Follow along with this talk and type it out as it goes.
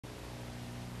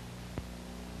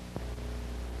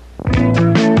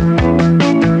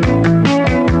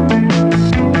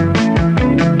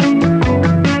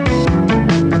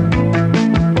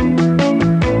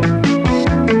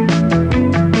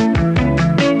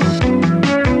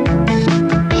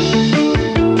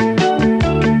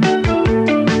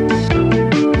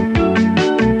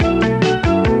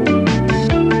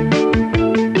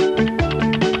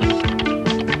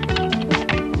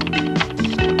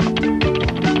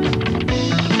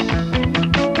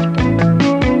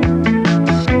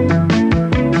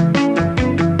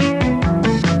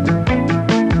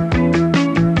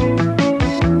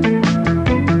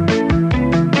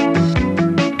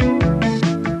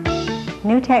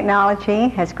technology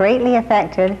has greatly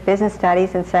affected business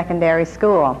studies in secondary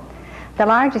school. The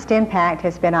largest impact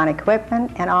has been on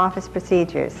equipment and office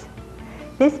procedures.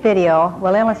 This video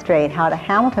will illustrate how the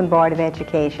Hamilton Board of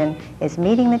Education is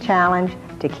meeting the challenge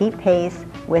to keep pace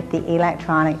with the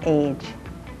electronic age.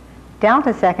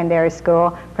 Delta Secondary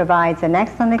School provides an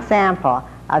excellent example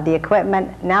of the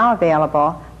equipment now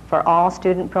available for all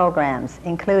student programs,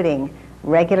 including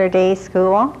regular day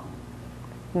school,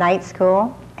 night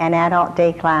school, and adult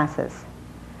day classes.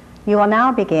 You will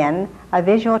now begin a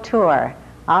visual tour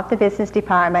of the business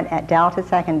department at Delta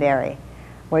Secondary,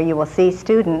 where you will see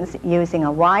students using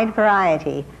a wide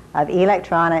variety of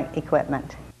electronic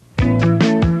equipment.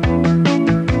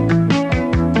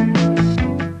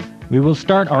 We will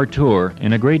start our tour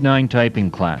in a grade 9 typing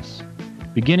class.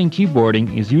 Beginning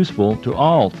keyboarding is useful to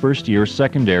all first-year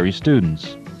secondary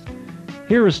students.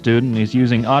 Here a student is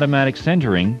using automatic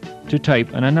centering to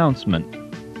type an announcement.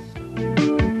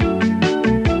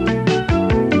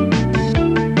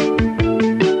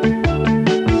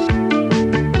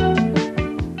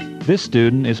 This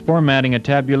student is formatting a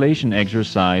tabulation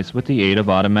exercise with the aid of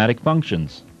automatic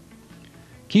functions.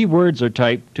 Keywords are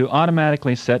typed to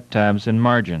automatically set tabs and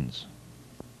margins.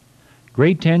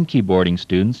 Grade 10 keyboarding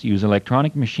students use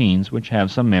electronic machines which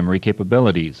have some memory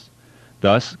capabilities.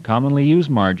 Thus, commonly used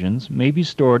margins may be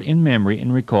stored in memory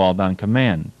and recalled on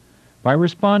command. By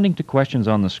responding to questions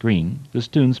on the screen, the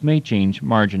students may change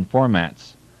margin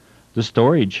formats. The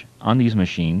storage on these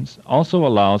machines also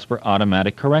allows for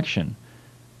automatic correction.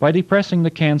 By depressing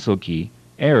the cancel key,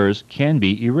 errors can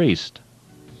be erased.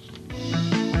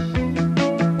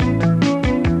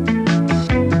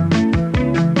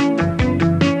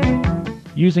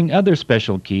 Using other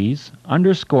special keys,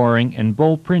 underscoring and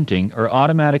bold printing are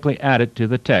automatically added to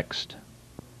the text.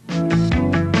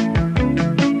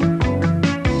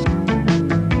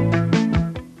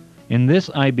 In this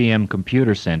IBM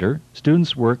Computer Center,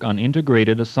 students work on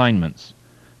integrated assignments.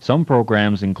 Some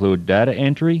programs include data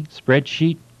entry,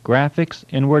 spreadsheet, graphics,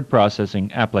 and word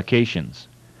processing applications.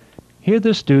 Here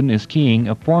the student is keying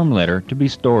a form letter to be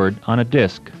stored on a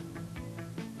disk.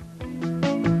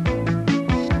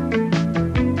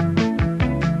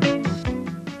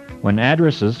 When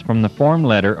addresses from the form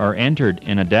letter are entered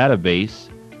in a database,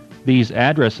 these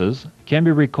addresses can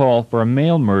be recalled for a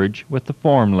mail merge with the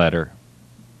form letter.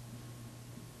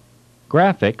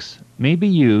 Graphics may be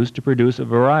used to produce a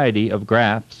variety of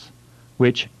graphs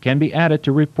which can be added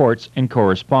to reports and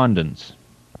correspondence.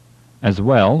 As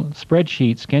well,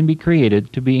 spreadsheets can be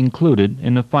created to be included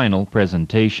in the final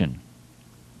presentation.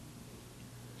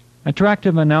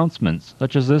 Attractive announcements,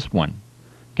 such as this one,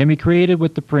 can be created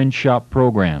with the Print Shop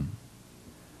program.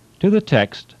 To the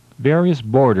text, various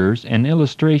borders and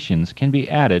illustrations can be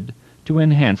added to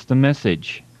enhance the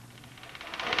message.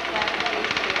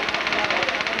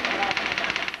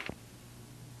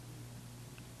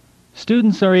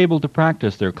 Students are able to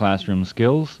practice their classroom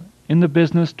skills in the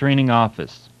business training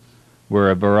office, where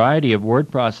a variety of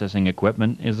word processing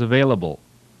equipment is available.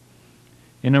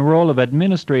 In a role of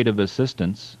administrative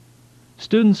assistants,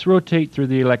 students rotate through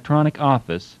the electronic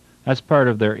office as part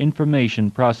of their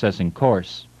information processing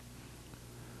course.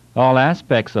 All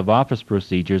aspects of office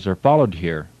procedures are followed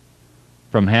here,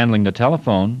 from handling the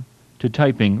telephone to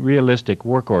typing realistic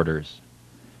work orders.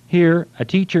 Here, a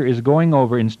teacher is going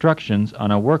over instructions on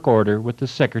a work order with the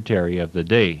secretary of the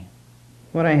day.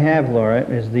 What I have, Laura,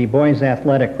 is the boys'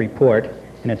 athletic report,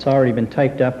 and it's already been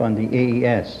typed up on the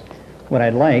AES. What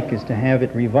I'd like is to have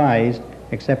it revised,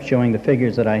 except showing the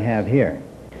figures that I have here.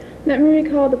 Let me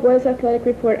recall the boys' athletic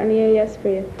report on the AES for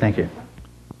you. Thank you.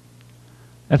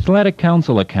 Athletic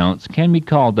council accounts can be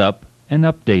called up and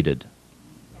updated.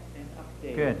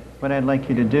 Good. What I'd like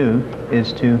you to do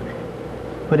is to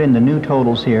put in the new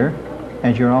totals here,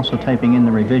 as you're also typing in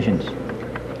the revisions.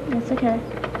 That's okay.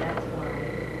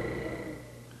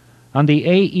 On the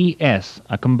AES,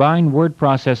 a combined word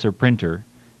processor printer,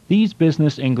 these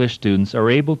business English students are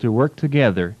able to work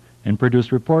together and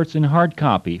produce reports in hard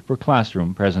copy for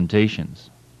classroom presentations.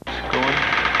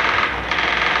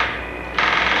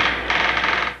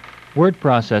 Word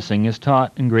processing is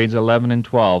taught in grades 11 and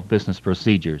 12 business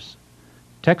procedures.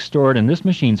 Text stored in this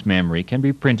machine's memory can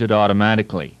be printed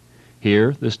automatically.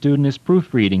 Here, the student is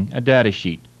proofreading a data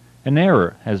sheet. An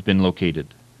error has been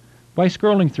located. By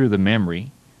scrolling through the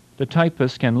memory, the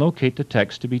typist can locate the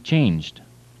text to be changed.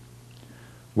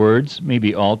 Words may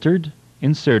be altered,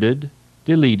 inserted,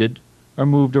 deleted, or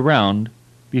moved around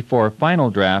before a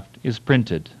final draft is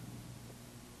printed.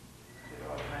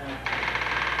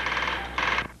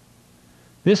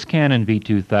 This Canon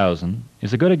V2000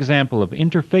 is a good example of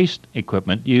interfaced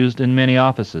equipment used in many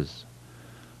offices.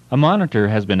 A monitor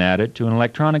has been added to an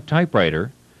electronic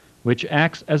typewriter, which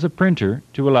acts as a printer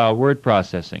to allow word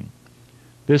processing.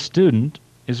 This student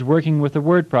is working with a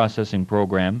word processing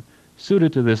program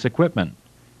suited to this equipment.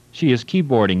 She is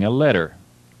keyboarding a letter.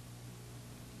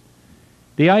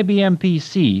 The IBM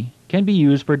PC can be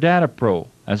used for data pro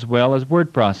as well as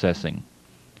word processing.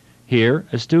 Here,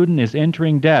 a student is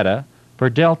entering data for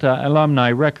Delta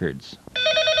alumni records.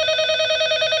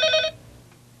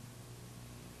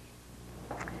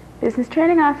 Business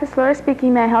Training Office, Laura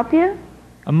speaking. May I help you?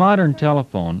 A modern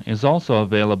telephone is also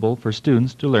available for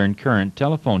students to learn current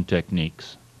telephone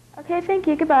techniques. Okay, thank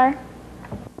you. Goodbye.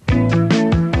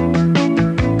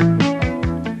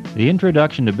 The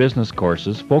Introduction to Business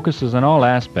courses focuses on all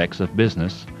aspects of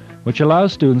business, which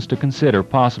allows students to consider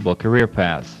possible career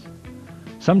paths.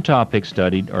 Some topics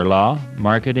studied are law,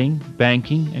 marketing,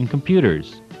 banking, and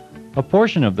computers. A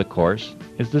portion of the course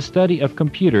is the study of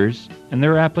computers and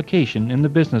their application in the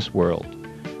business world.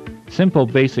 Simple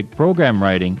basic program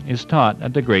writing is taught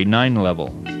at the grade 9 level.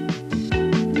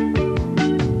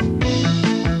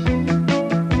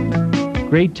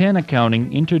 Grade 10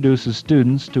 accounting introduces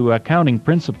students to accounting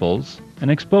principles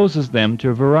and exposes them to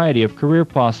a variety of career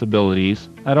possibilities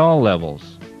at all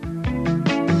levels.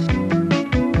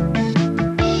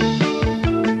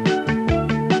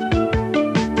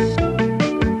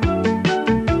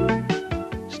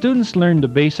 Students learn the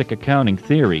basic accounting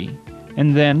theory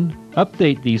and then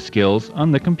update these skills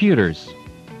on the computers.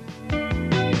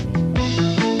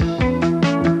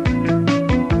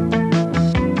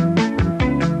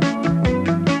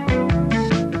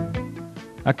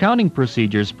 Accounting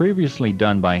procedures previously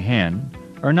done by hand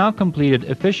are now completed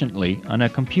efficiently on a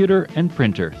computer and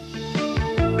printer.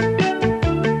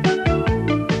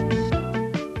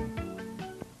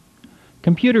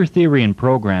 Computer theory and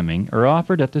programming are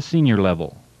offered at the senior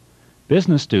level.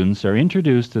 Business students are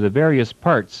introduced to the various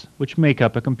parts which make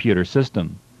up a computer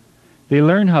system. They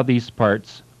learn how these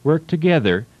parts work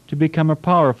together to become a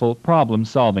powerful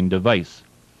problem-solving device.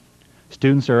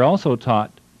 Students are also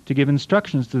taught to give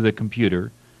instructions to the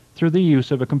computer through the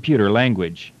use of a computer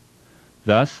language.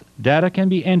 Thus, data can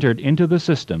be entered into the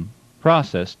system,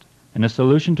 processed, and a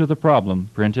solution to the problem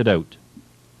printed out.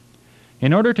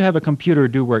 In order to have a computer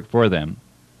do work for them,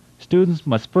 students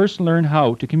must first learn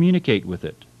how to communicate with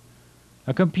it.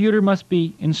 A computer must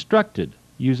be instructed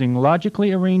using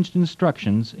logically arranged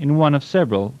instructions in one of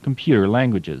several computer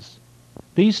languages.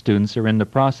 These students are in the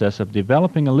process of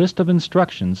developing a list of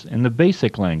instructions in the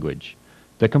basic language.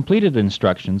 The completed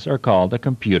instructions are called a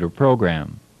computer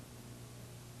program.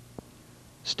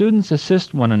 Students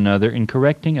assist one another in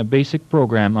correcting a basic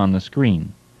program on the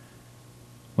screen.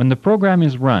 When the program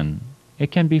is run, it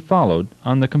can be followed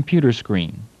on the computer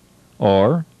screen.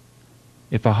 Or,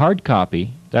 if a hard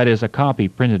copy, that is a copy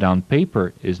printed on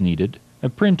paper, is needed, a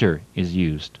printer is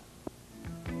used.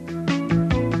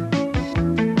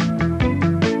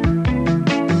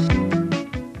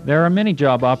 There are many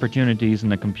job opportunities in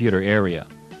the computer area.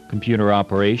 Computer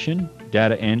operation,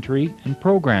 data entry, and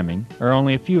programming are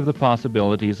only a few of the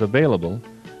possibilities available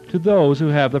to those who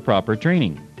have the proper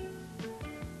training.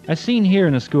 As seen here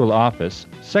in the school office,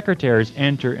 secretaries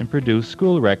enter and produce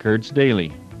school records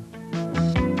daily.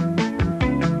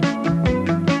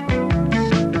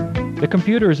 The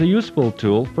computer is a useful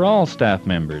tool for all staff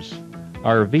members.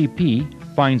 Our VP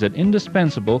finds it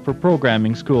indispensable for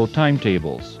programming school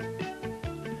timetables.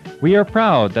 We are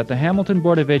proud that the Hamilton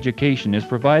Board of Education is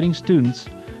providing students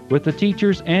with the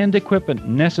teachers and equipment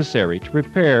necessary to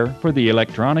prepare for the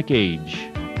electronic age.